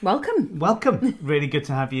Welcome. Welcome. Really good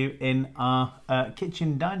to have you in our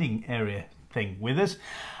kitchen dining area thing with us.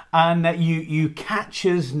 And you catch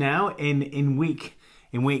us now in week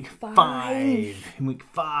five. In week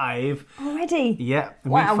 5 already. Yeah, in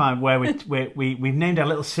Wow. week 5, where we've named our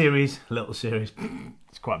little series.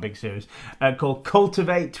 It's quite a big series called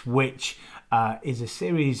Cultivate, which is a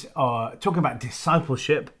series talking about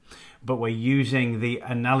discipleship, but we're using the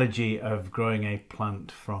analogy of growing a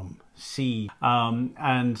plant from seed.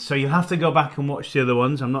 And so you'll have to go back and watch the other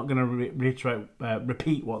ones. I'm not going to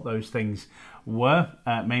repeat what those things were,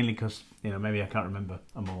 mainly because maybe I can't remember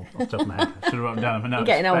them all off the top of my head. I should have written down on my notes.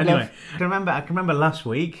 You're getting old, anyway, love. I can remember last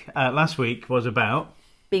week. Last week was about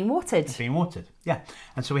Being watered. being watered. Yeah.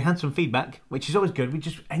 And so we had some feedback, which is always good. We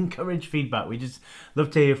just encourage feedback. We just love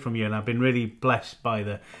to hear from you. And I've been really blessed by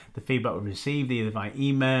the feedback we've received, either by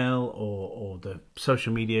email or the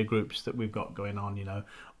social media groups that we've got going on,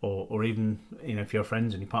 or even, if you're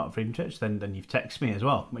friends and you're part of Freedom Church, then you've texted me as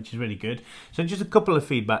well, which is really good. So just a couple of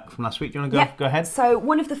feedback from last week. Do you want to go ahead? So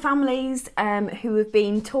one of the families who have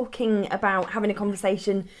been talking about having a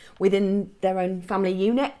conversation within their own family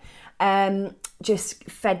unit just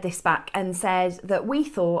fed this back and said that we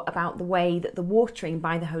thought about the way that the watering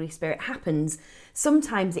by the Holy Spirit happens.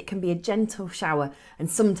 Sometimes it can be a gentle shower and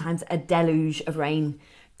sometimes a deluge of rain.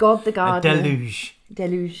 God the gardener. A deluge.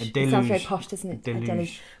 Deluge. A It sounds very posh, doesn't it? Deluge. A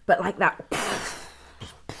deluge. But like that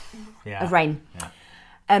Yeah. of rain. Yeah.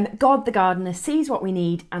 God the gardener sees what we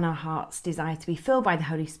need and our hearts desire to be filled by the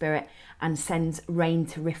Holy Spirit and sends rain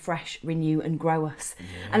to refresh, renew and grow us. Yeah.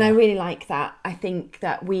 And I really like that. I think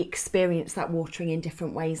that we experience that watering in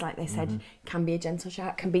different ways. Like they said, can be a gentle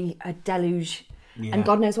shower, can be a deluge. Yeah. And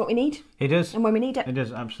God knows what we need. He does. And when we need it. It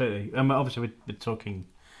does, absolutely. And obviously we're talking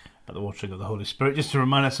about the watering of the Holy Spirit, just to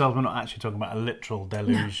remind ourselves we're not actually talking about a literal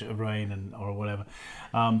deluge of rain or whatever.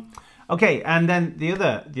 Okay, and then the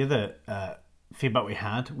other feedback we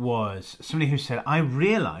had was somebody who said, I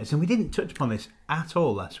realised, and we didn't touch upon this at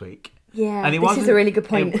all last week. Yeah, and this is a really good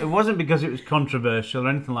point. It wasn't because it was controversial or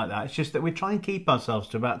anything like that. It's just that we try and keep ourselves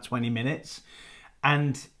to about 20 minutes.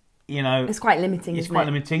 And, it's quite limiting, it's isn't quite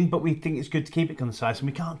it? limiting, but we think it's good to keep it concise, and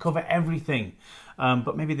we can't cover everything.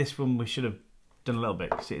 But maybe this one we should have done a little bit,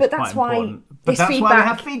 because it's quite important. But that's why we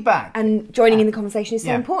have feedback. And joining in the conversation is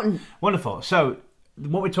so important. Wonderful. So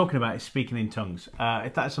what we're talking about is speaking in tongues.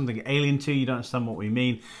 If that's something alien to you, you don't understand what we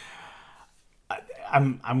mean,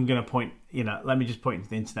 I'm going to point, let me just point to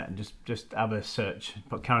the internet and just have a search,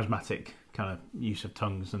 put charismatic kind of use of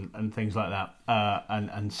tongues and things like that,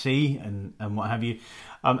 and see and what have you.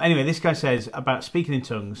 Anyway, this guy says about speaking in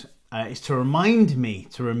tongues, is to remind me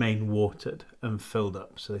to remain watered and filled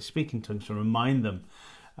up. So they speak in tongues to remind them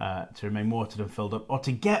to remain watered and filled up, or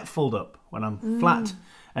to get filled up when I'm flat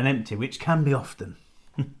and empty, which can be often.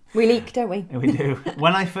 We leak, don't we? We do.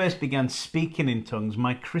 When I first began speaking in tongues,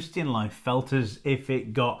 my Christian life felt as if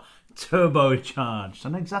it got turbocharged. I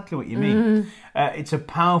know exactly what you mean. It's a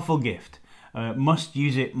powerful gift. Must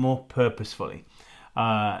use it more purposefully.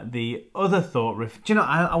 The other thought, do you know,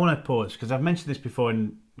 I want to pause, because I've mentioned this before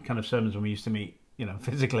in kind of sermons when we used to meet,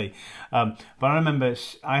 physically. But I remember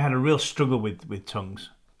I had a real struggle with tongues.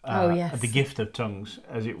 The gift of tongues,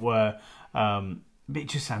 as it were. It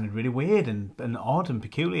just sounded really weird and odd and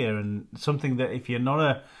peculiar, and something that if you're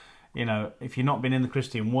not if you're not been in the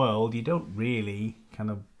Christian world, you don't really kind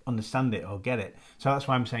of understand it or get it. So that's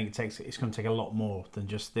why I'm saying it's going to take a lot more than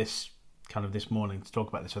just this morning to talk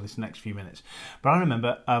about this, or this next few minutes. But I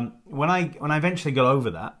remember when I eventually got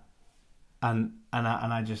over that, and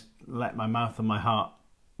I just let my mouth and my heart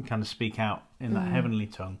kind of speak out in that heavenly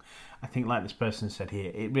tongue. I think, like this person said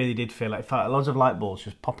here, it really did feel like lots of light bulbs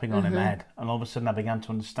just popping on in my head, and all of a sudden I began to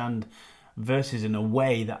understand verses in a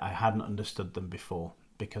way that I hadn't understood them before,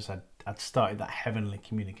 because I'd started that heavenly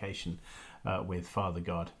communication with Father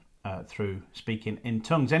God through speaking in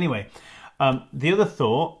tongues. Anyway, the other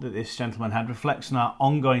thought that this gentleman had reflects on our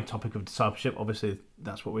ongoing topic of discipleship. Obviously,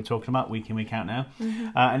 that's what we're talking about week in, week out now.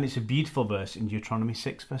 And it's a beautiful verse in Deuteronomy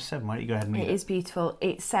 6, verse 7. Why don't you go ahead and read it? It is beautiful.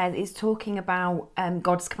 It says, it's talking about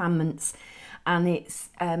God's commandments, and it's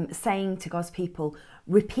saying to God's people,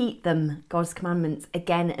 repeat them, God's commandments,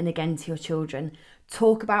 again and again to your children.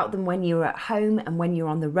 Talk about them when you're at home and when you're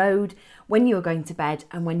on the road, when you're going to bed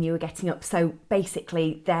and when you're getting up. So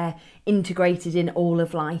basically, they're integrated in all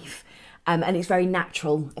of life. And it's a very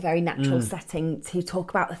natural setting to talk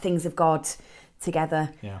about the things of God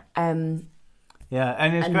together. Yeah. And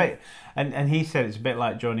it's great. And he said it's a bit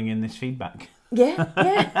like joining in this feedback. Yeah.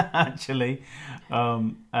 Actually,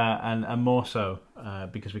 and more so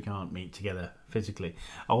because we can't meet together physically.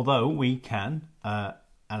 Although we can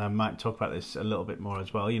and I might talk about this a little bit more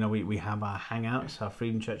as well. You know, we have our hangouts, our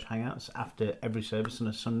Freedom Church hangouts after every service on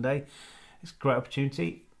a Sunday. It's a great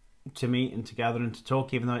opportunity to meet and to gather and to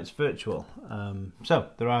talk, even though it's virtual. So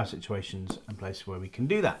there are situations and places where we can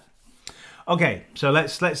do that. Okay, so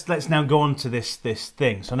let's now go on to this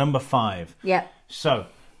thing. So number 5. Yeah. So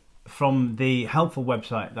from the helpful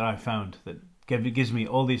website that I found that gives me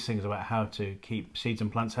all these things about how to keep seeds and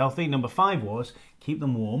plants healthy. Number 5 was keep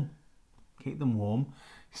them warm. Keep them warm.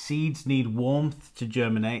 Seeds need warmth to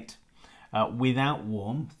germinate. Without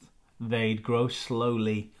warmth, they'd grow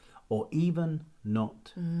slowly or even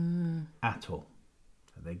not at all.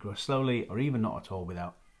 They grow slowly or even not at all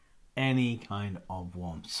without any kind of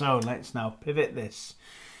warmth. So let's now pivot this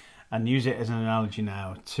and use it as an analogy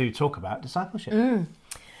now to talk about discipleship.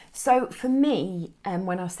 So for me,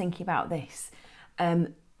 when I was thinking about this,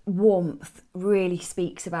 warmth really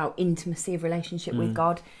speaks about intimacy of relationship with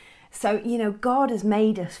God. So, you know, God has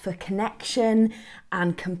made us for connection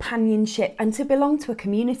and companionship and to belong to a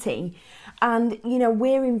community. And, you know,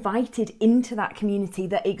 we're invited into that community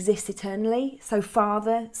that exists eternally. So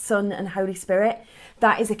Father, Son and Holy Spirit,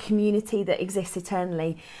 that is a community that exists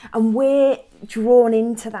eternally. And we're drawn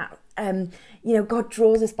into that. You know, God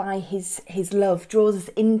draws us by his love, draws us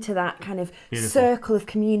into that kind of circle of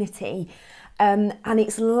community. And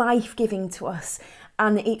it's life-giving to us.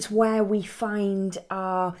 And it's where we find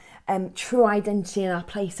our true identity and our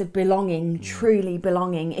place of belonging, truly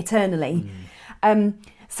belonging eternally.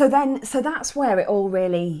 So that's where it all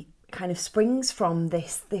really kind of springs from,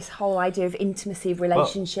 this whole idea of intimacy of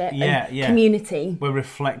relationship and community. We're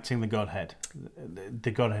reflecting the Godhead.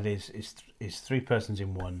 The Godhead is 3 persons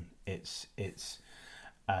in one. It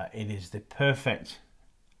is the perfect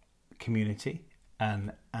community,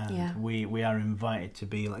 and we are invited to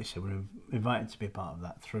be, like you said, we're invited to be a part of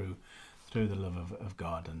that through the love of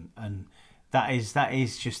God, and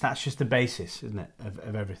that's just the basis, isn't it,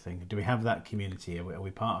 of everything. Do we have that community? Are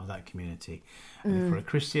we part of that community? And if we're a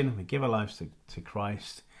Christian, we give our lives to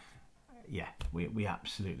Christ. Yeah, we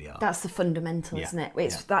absolutely are. That's the fundamental, isn't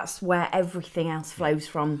it? That's where everything else flows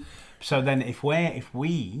from. So then, if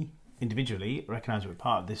we individually recognise we're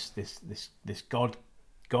part of this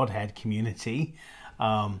Godhead community,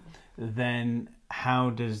 then how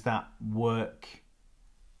does that work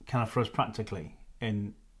kind of for us practically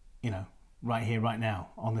in, you know, right here, right now,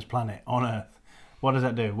 on this planet, on Earth? What does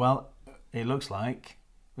that do? Well, it looks like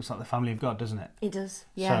the family of God, doesn't it? It does,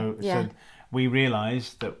 yeah. So we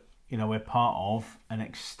realise that, you know, we're part of an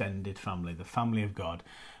extended family, the family of God,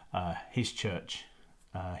 His church,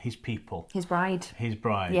 His people, His bride.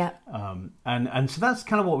 Yeah. And so that's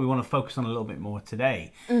kind of what we want to focus on a little bit more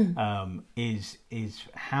today. Is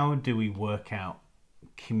how do we work out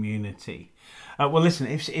community? Well, listen,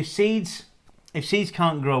 if seeds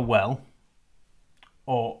can't grow well,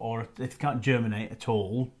 or if they can't germinate at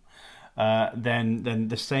all, then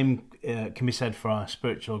the same can be said for our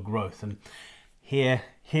spiritual growth. And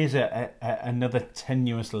here's another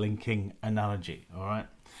tenuous linking analogy. All right.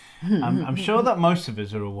 I'm sure that most of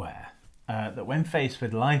us are aware that when faced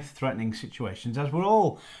with life-threatening situations, as we're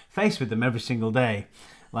all faced with them every single day,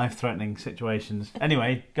 life-threatening situations.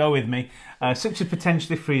 Anyway, go with me. Such as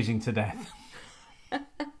potentially freezing to death.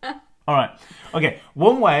 All right. Okay.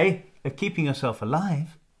 One way of keeping yourself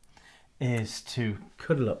alive is to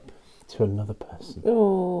cuddle up to another person.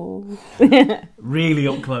 Oh. Really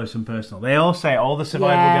up close and personal. They all say, all the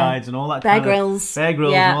survival guides and all that Bear Grylls and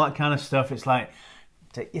all that kind of stuff. It's like,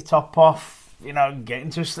 take your top off, you know, get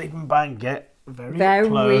into a sleeping bag, get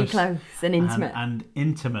very close and intimate. And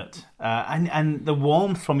intimate. And the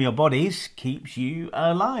warmth from your bodies keeps you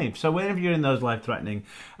alive. So whenever you're in those life-threatening,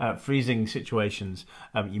 freezing situations,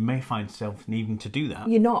 you may find yourself needing to do that.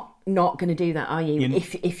 You're not going to do that, are you?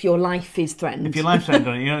 If your life is threatened. If your life's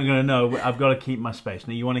threatened, you're not going to know, I've got to keep my space.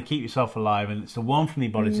 Now, you want to keep yourself alive, and it's the warmth from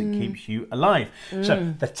your bodies that keeps you alive.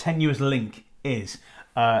 So the tenuous link is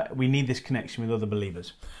we need this connection with other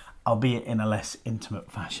believers, albeit in a less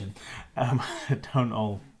intimate fashion. Don't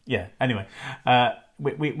all... Yeah, anyway.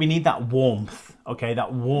 We need that warmth, okay?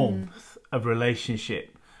 That warmth of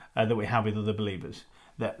relationship that we have with other believers.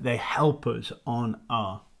 That they help us on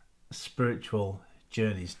our spiritual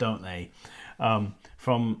journeys, don't they?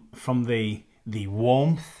 From the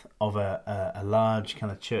warmth of a large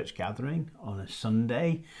kind of church gathering on a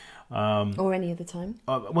Sunday... or any other time.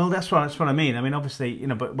 Well, that's what I mean. I mean, obviously, you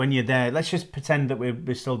know, but when you're there, let's just pretend that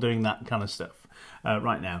we're still doing that kind of stuff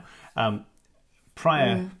right now.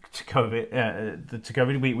 Prior to COVID,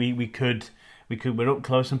 we're up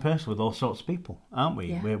close and personal with all sorts of people, aren't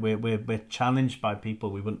we? Yeah. We're challenged by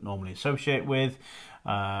people we wouldn't normally associate with.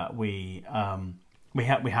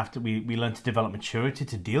 we learn to develop maturity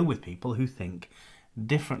to deal with people who think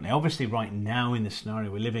differently. Obviously, right now in the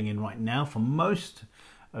scenario we're living in right now, for most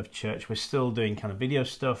of church, we're still doing kind of video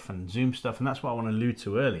stuff and Zoom stuff, and that's what I want to allude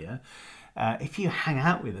to earlier. If you hang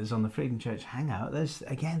out with us on the Freedom Church Hangout, there's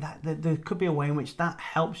again there could be a way in which that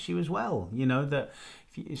helps you as well. You know, that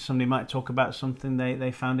somebody might talk about something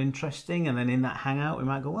they found interesting, and then in that hangout we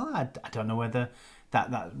might go, well, I don't know whether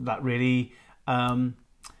that really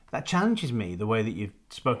that challenges me, the way that you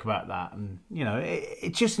spoke about that. And you know,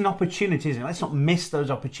 it's just an opportunity, isn't it? Let's not miss those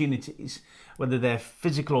opportunities, whether they're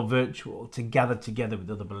physical or virtual, to gather together with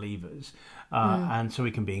other believers, and so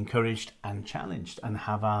we can be encouraged and challenged and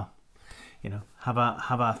have our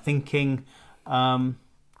thinking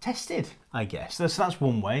tested, I guess. That's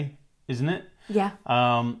one way, isn't it? Yeah.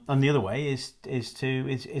 And the other way is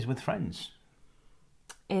with friends.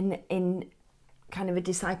 In kind of a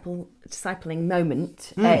discipling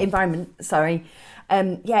moment, environment. Sorry.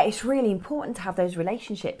 It's really important to have those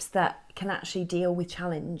relationships that can actually deal with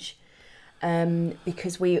challenge,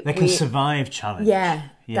 because they can survive challenge.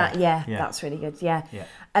 That's really good. Yeah.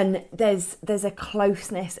 And there's a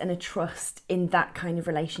closeness and a trust in that kind of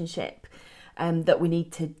relationship that we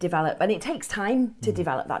need to develop, and it takes time to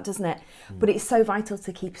develop that, doesn't it? But it's so vital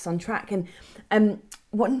to keep us on track. And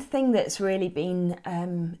one thing that's really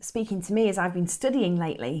been speaking to me as I've been studying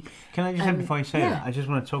lately. Can I just say, before you say that, I just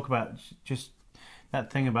want to talk about just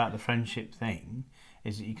that thing about the friendship thing.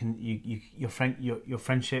 Is that your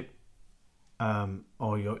friendship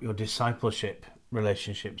or your discipleship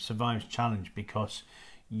relationship survives challenge because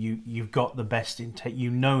you've got the best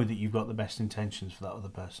you know that you've got the best intentions for that other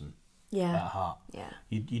person at heart.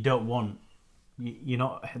 You don't want, you're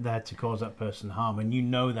not there to cause that person harm, and you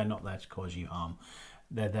know they're not there to cause you harm.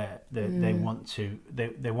 They're there. They want to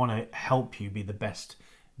help you be the best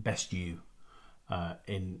you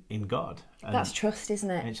in God. And that's trust,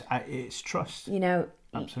 isn't it? It's trust. You know,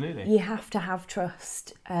 absolutely. You have to have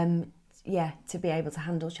trust. To be able to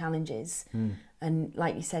handle challenges, and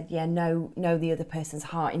like you said, know the other person's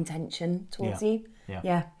heart intention towards you.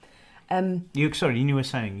 You were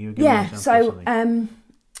saying you were giving an example.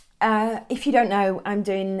 If you don't know, I'm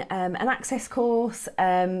doing an access course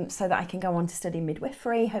so that I can go on to study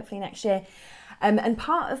midwifery, hopefully next year. And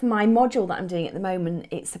part of my module that I'm doing at the moment,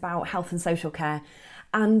 it's about health and social care.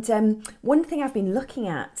 And one thing I've been looking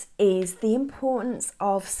at is the importance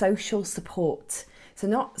of social support. So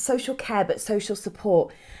not social care, but social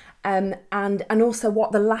support. And also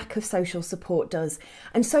what the lack of social support does.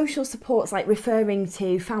 And social support's like referring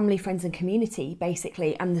to family, friends and community,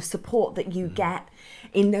 basically, and the support that you get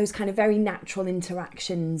in those kind of very natural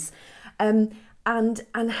interactions. And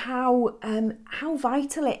how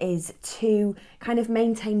vital it is to kind of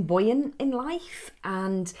maintain buoyant in life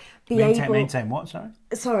and maintain what?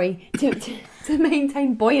 Sorry, to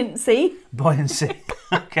maintain buoyancy. Buoyancy.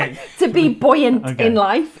 Okay. To be buoyant in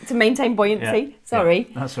life, to maintain buoyancy. Yeah. Sorry,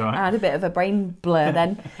 that's all right. I had a bit of a brain blur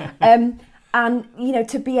then. And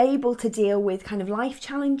to be able to deal with kind of life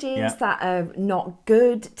challenges that are not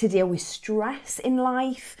good, to deal with stress in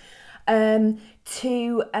life.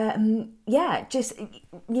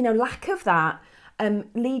 Lack of that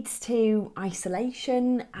leads to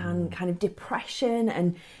isolation and kind of depression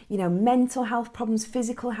and, mental health problems,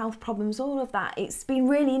 physical health problems, all of that. It's been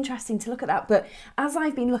really interesting to look at that. But as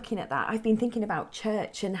I've been looking at that, I've been thinking about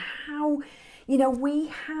church and how,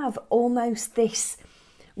 we have almost this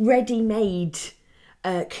ready-made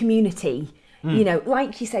community.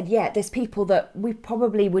 Like you said, there's people that we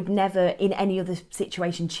probably would never in any other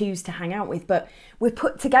situation choose to hang out with, but we're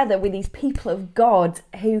put together with these people of God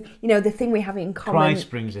who, the thing we have in common.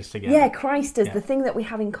 Christ brings us together. Yeah, Christ does. Yeah. The thing that we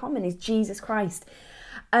have in common is Jesus Christ.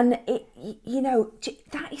 And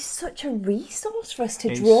that is such a resource for us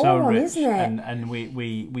to draw on, isn't it? And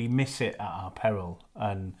we miss it at our peril.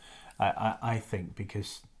 And I think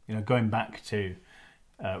because, going back to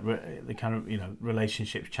the kind of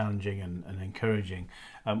relationships challenging and encouraging,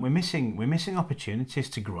 we're missing opportunities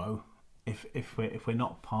to grow if we're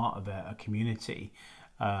not part of a community,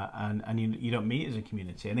 and you don't meet as a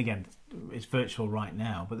community. And again, it's virtual right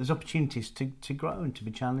now, but there's opportunities to grow and to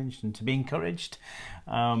be challenged and to be encouraged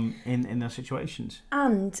in those situations.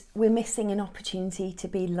 And we're missing an opportunity to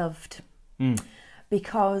be loved,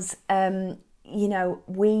 because we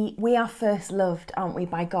are first loved, aren't we,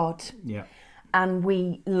 by God? Yeah. And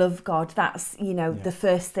we love God. That's, the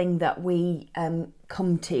first thing that we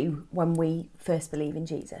come to when we first believe in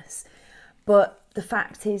Jesus. But the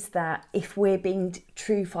fact is that if we're being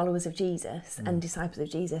true followers of Jesus and disciples of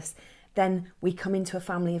Jesus, then we come into a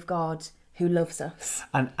family of God who loves us.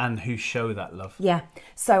 And who show that love. Yeah.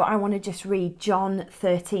 So I want to just read John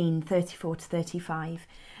 13:34-35,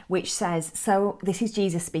 which says, so this is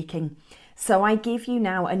Jesus speaking. So I give you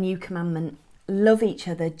now a new commandment. Love each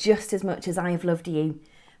other just as much as I have loved you.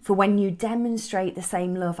 For when you demonstrate the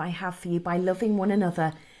same love I have for you by loving one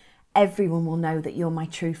another, everyone will know that you're my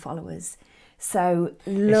true followers. So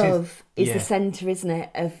love is the centre, isn't it,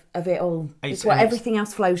 of it all. It's what everything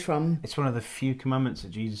else flows from. It's one of the few commandments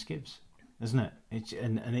that Jesus gives, isn't it?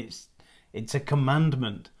 It's a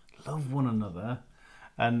commandment. Love one another,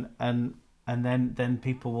 and then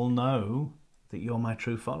people will know that you're my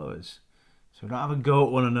true followers. So don't have a go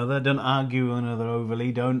at one another. Don't argue with one another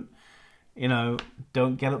overly. Don't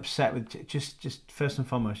get upset with. Just first and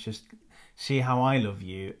foremost, just see how I love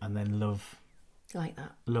you, and then love like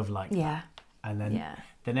that. Love like that. Yeah. And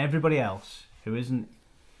then everybody else who isn't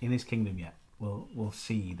in his kingdom yet will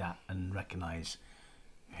see that and recognise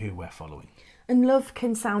who we're following. And love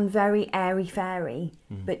can sound very airy-fairy,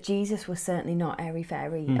 but Jesus was certainly not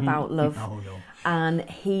airy-fairy about love. Oh, no. And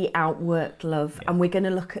he outworked love. Yeah. And we're going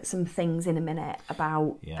to look at some things in a minute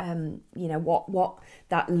about, what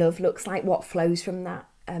that love looks like, what flows from that,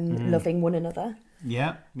 loving one another.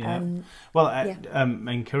 Yeah. Encouragement.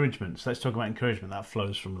 So let's talk about encouragement. That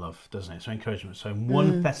flows from love, doesn't it? So encouragement. So in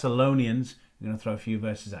 1 Thessalonians, I'm going to throw a few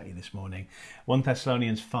verses at you this morning. 1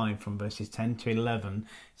 Thessalonians 5 from verses 10 to 11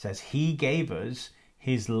 says, He gave us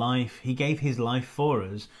his life. He gave his life for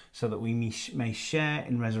us so that we may share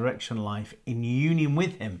in resurrection life in union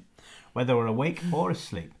with him, whether we're awake or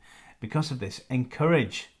asleep. Because of this,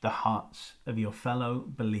 encourage the hearts of your fellow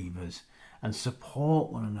believers and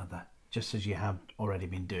support one another, just as you have already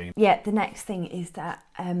been doing. Yeah, the next thing is that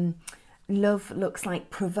love looks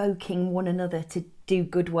like provoking one another to do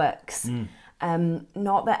good works.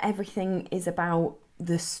 Not that everything is about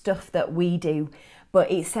the stuff that we do,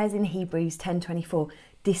 but it says in Hebrews 10:24,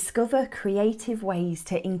 discover creative ways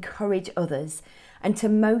to encourage others and to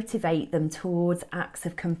motivate them towards acts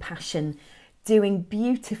of compassion, doing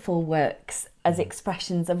beautiful works as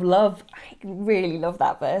expressions of love. I really love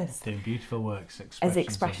that verse. Doing beautiful works as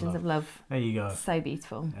expressions of love. There you go. So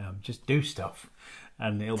beautiful. Just do stuff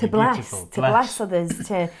and it'll be beautiful. To bless others,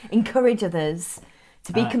 to encourage others,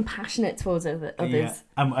 to be compassionate towards others. Yeah.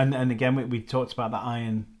 And again, we talked about that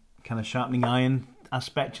iron, kind of sharpening iron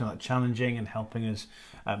aspect, that challenging and helping us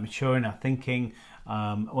mature in our thinking.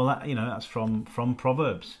 That's from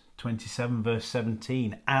Proverbs 27 verse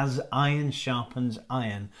 17. As iron sharpens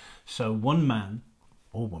iron, so one man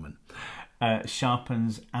or woman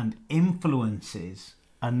sharpens and influences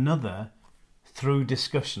another through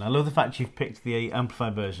discussion. I love the fact you've picked the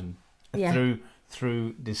Amplified version. Yeah.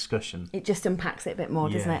 Through discussion. It just unpacks it a bit more,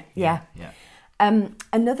 doesn't it? Yeah.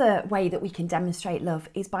 Another way that we can demonstrate love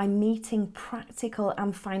is by meeting practical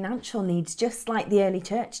and financial needs, just like the early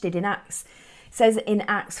church did in Acts. It says in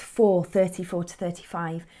Acts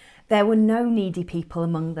 4:34-35, there were no needy people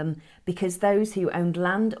among them, because those who owned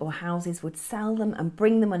land or houses would sell them and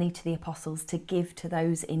bring the money to the apostles to give to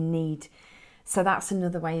those in need. So that's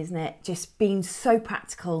another way, isn't it? Just being so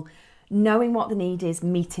practical, knowing what the need is,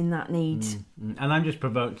 meeting that need. And I'm just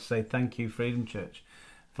provoked to say thank you, Freedom Church,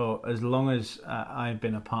 for as long as I've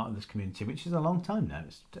been a part of this community, which is a long time now.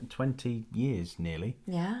 It's 20 years nearly.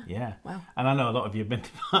 Yeah. Wow. And I know a lot of you have been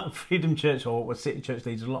part of Freedom Church or City Church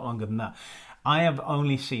leaders a lot longer than that. I have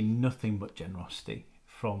only seen nothing but generosity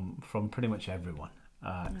from pretty much everyone.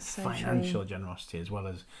 So financial generosity as well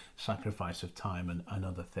as sacrifice of time and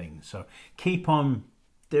other things. So keep on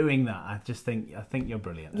doing that. I think you're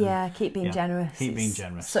brilliant. Yeah, keep being generous. Keep being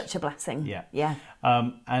generous. Such a blessing. Yeah.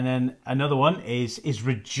 And then another one is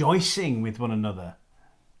rejoicing with one another.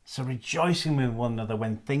 So rejoicing with one another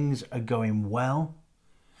when things are going well,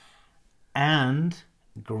 and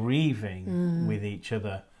grieving with each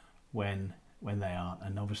other when they aren't.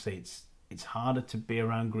 And obviously it's harder to be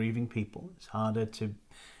around grieving people. It's harder to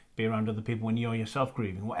be around other people when you're yourself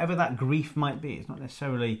grieving. Whatever that grief might be, it's not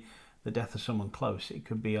necessarily the death of someone close. It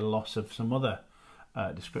could be a loss of some other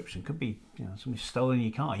description. It could be somebody stolen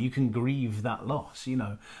your car. You can grieve that loss,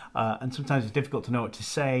 and sometimes it's difficult to know what to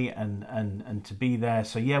say and to be there.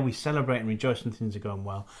 So we celebrate and rejoice when things are going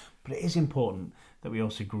well, but it is important that we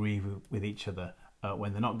also grieve with each other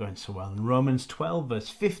when they're not going so well. And Romans 12 verse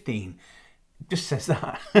 15 just says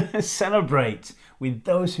that. Celebrate with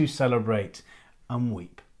those who celebrate and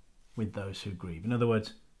weep with those who grieve. In other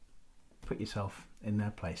words, put yourself in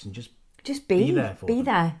their place and just be there for them.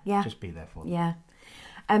 Just be there for them. Yeah.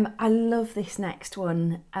 I love this next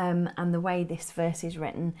one and the way this verse is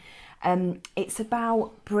written. It's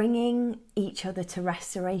about bringing each other to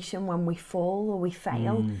restoration when we fall or we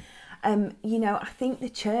fail. You know, I think the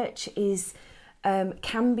church is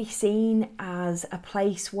can be seen as a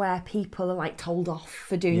place where people are like told off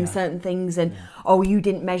for doing certain things, and oh, you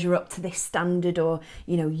didn't measure up to this standard, or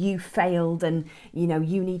you know, you failed, and you know,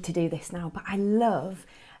 you need to do this now. But I love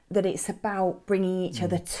that it's about bringing each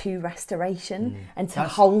other to restoration and to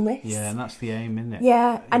wholeness. Yeah, and that's the aim, isn't it?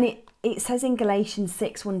 Yeah, and it says in Galatians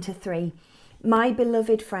 6:1-3, my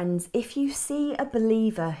beloved friends, if you see a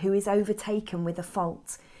believer who is overtaken with a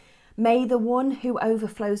fault, may the one who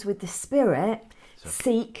overflows with the Spirit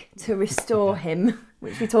seek to restore him,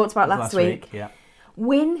 which we talked about last week. Yeah.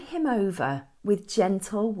 Win him over with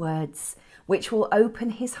gentle words, which will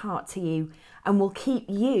open his heart to you and will keep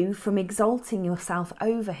you from exalting yourself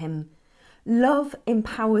over him. Love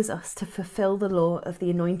empowers us to fulfill the law of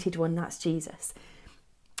the Anointed One, that's Jesus,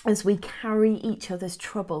 as we carry each other's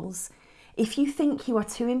troubles. If you think you are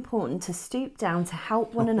too important to stoop down to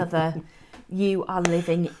help one another, you are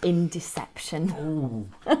living in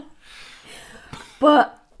deception.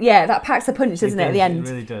 But yeah, that packs a punch, doesn't it, at the end?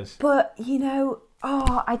 It really does. But you know,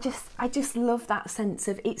 I just love that sense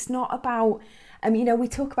of, it's not about, you know, we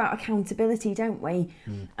talk about accountability, don't we?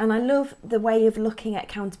 And I love the way of looking at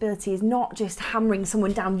accountability is not just hammering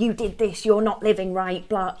someone down. You did this, you're not living right,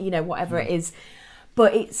 blah, you know, whatever it is.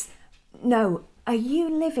 But it's, no, are you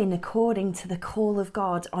living according to the call of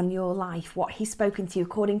God on your life, what he's spoken to you,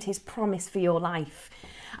 according to his promise for your life?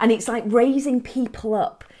 And it's like raising people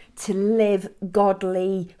up to live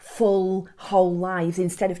godly, full, whole lives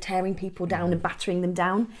instead of tearing people down and battering them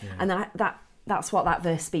down. And that's what that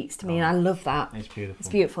verse speaks to me, and I love that. It's beautiful. It's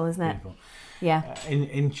beautiful, isn't it? Beautiful. Yeah.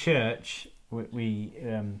 In church, we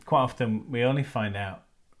quite often we only find out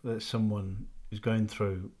that someone is going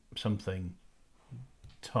through something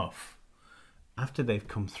tough after they've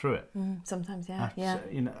come through it. Sometimes,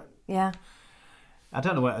 You know. Yeah. I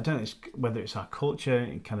don't know whether it's our culture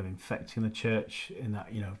kind of infecting the church in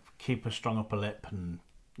that, you know, keep a strong upper lip and,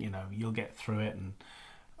 you know, you'll get through it.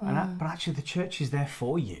 But actually the church is there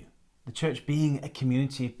for you. The church being a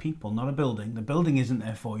community of people, not a building. The building isn't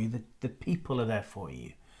there for you. The people are there for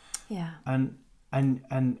you. Yeah. And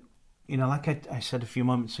you know, like I said a few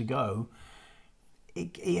moments ago,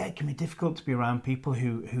 it can be difficult to be around people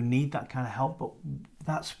who need that kind of help,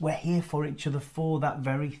 but we're here for each other for that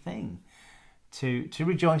very thing. To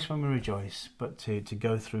rejoice when we rejoice, but to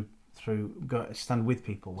go stand with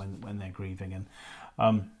people when they're grieving,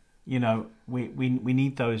 and you know, we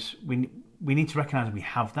need those. We need to recognise we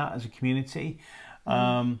have that as a community.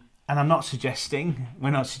 And we're not suggesting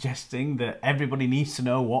that everybody needs to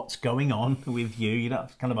know what's going on with you. You don't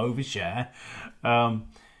have to kind of overshare.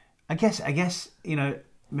 I guess you know,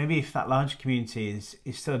 maybe if that large community is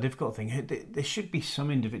still a difficult thing, there should be some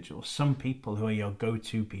individuals, some people who are your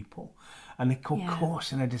go-to people. And of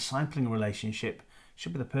course, in a discipling relationship,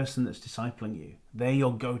 should be the person that's discipling you. They're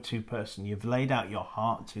your go-to person. You've laid out your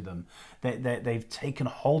heart to them. They've taken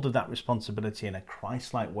hold of that responsibility in a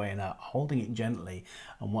Christ-like way and are holding it gently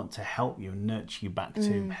and want to help you and nurture you back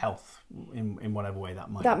to health in whatever way that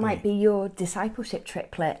might be. That might be your discipleship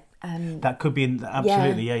triplet. That could be,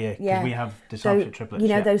 absolutely, yeah. Because we have discipleship triplets. You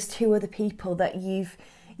know, those two other people that you've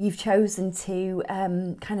chosen to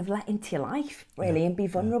kind of let into your life, really, and be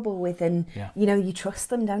vulnerable with, and you know, you trust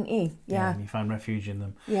them, don't you? Yeah, and you find refuge in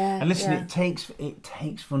them. Yeah. And listen, it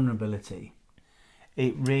takes vulnerability.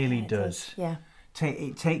 It really does. Yeah.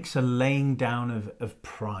 It takes a laying down of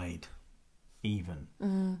pride, even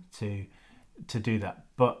to do that.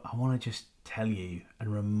 But I want to just tell you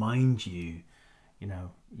and remind you, you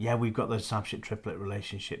know, we've got those discipleship triplet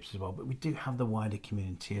relationships as well, but we do have the wider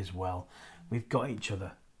community as well. We've got each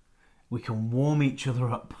other. We can warm each other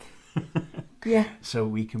up. So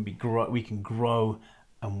we can grow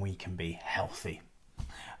and we can be healthy.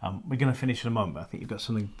 We're going to finish in a moment, but I think you've got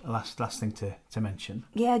something, a last thing to mention.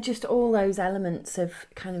 Yeah, just all those elements of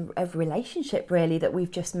kind of relationship, really, that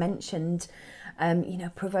we've just mentioned. You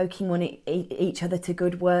know, provoking each other to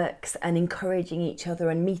good works and encouraging each other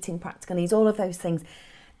and meeting practical needs, all of those things.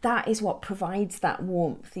 That is what provides that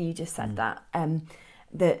warmth. You just said that.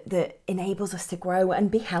 That enables us to grow and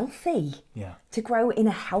be healthy. Yeah. To grow in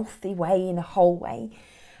a healthy way, in a whole way.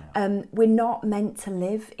 Yeah. We're not meant to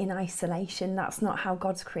live in isolation. That's not how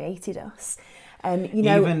God's created us. You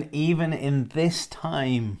know, even in this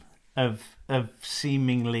time of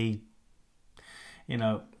seemingly, you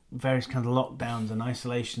know, various kinds of lockdowns and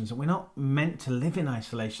isolations, and we're not meant to live in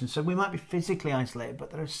isolation. So we might be physically isolated,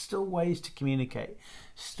 but there are still ways to communicate,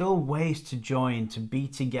 still ways to join, to be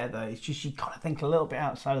together. It's just you've got to think a little bit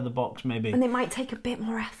outside of the box, maybe. And it might take a bit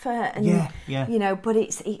more effort, and you know, but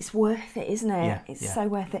it's worth it, isn't it? It's so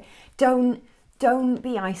worth it. Don't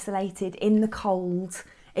be isolated in the cold,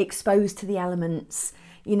 exposed to the elements.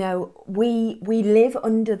 You know, we live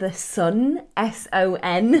under the sun,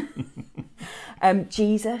 S-O-N.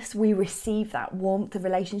 Jesus, we receive that warmth of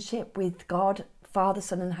relationship with God, Father,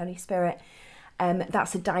 Son and Holy Spirit.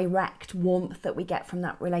 That's a direct warmth that we get from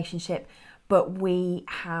that relationship, but we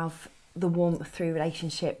have the warmth through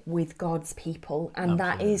relationship with God's people, and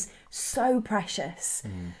that is so precious,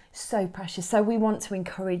 so precious. So we want to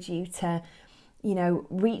encourage you to, you know,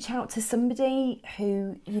 reach out to somebody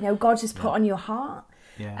who, you know, God just put on your heart.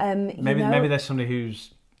 Maybe there's somebody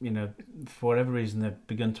who's, you know, for whatever reason they've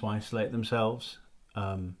begun to isolate themselves,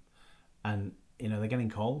 and you know they're getting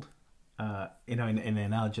cold. You know, in the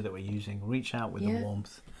analogy that we're using, reach out with the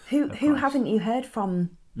warmth. Who haven't you heard from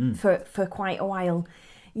for quite a while?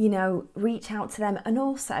 You know, reach out to them. And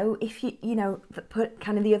also, if you know, put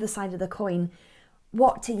kind of the other side of the coin,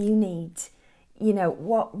 what do you need? You know,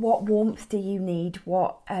 what warmth do you need?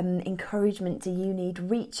 What encouragement do you need?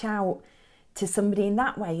 Reach out to somebody in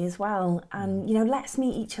that way as well. And, you know, let's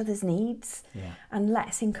meet each other's needs, and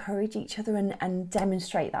let's encourage each other and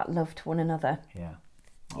demonstrate that love to one another.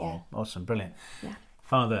 Awesome, brilliant.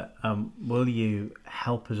 Father, will you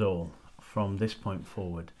help us all from this point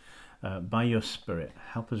forward, by your Spirit,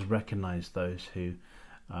 help us recognize those who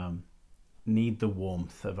need the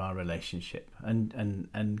warmth of our relationship,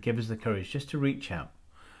 and give us the courage just to reach out,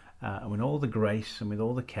 and with all the grace and with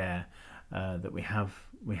all the care that we have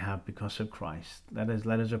because of Christ. Let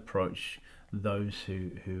us approach those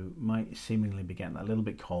who might seemingly be getting a little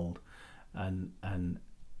bit cold, and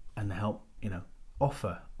help, you know,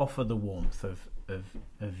 offer the warmth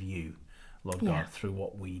of you, Lord God, through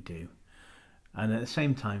what we do. And at the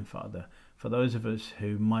same time, Father, for those of us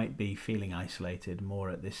who might be feeling isolated more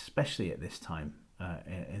especially at this time,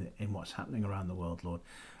 in what's happening around the world, Lord,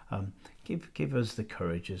 give us the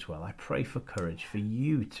courage as well. I pray for courage for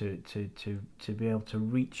you to be able to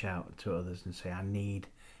reach out to others and say, I need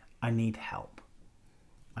help.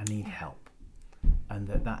 I need help, and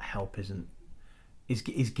that help is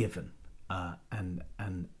given, and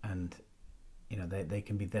you know they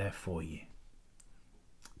can be there for you.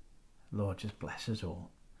 Lord, just bless us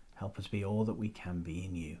all. Help us be all that we can be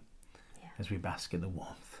in you, as we bask in the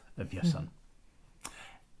warmth of your Son.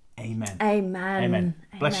 Amen. Amen.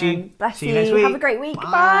 Bless you. Bless See you next week. Have a great week.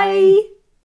 Bye. Bye.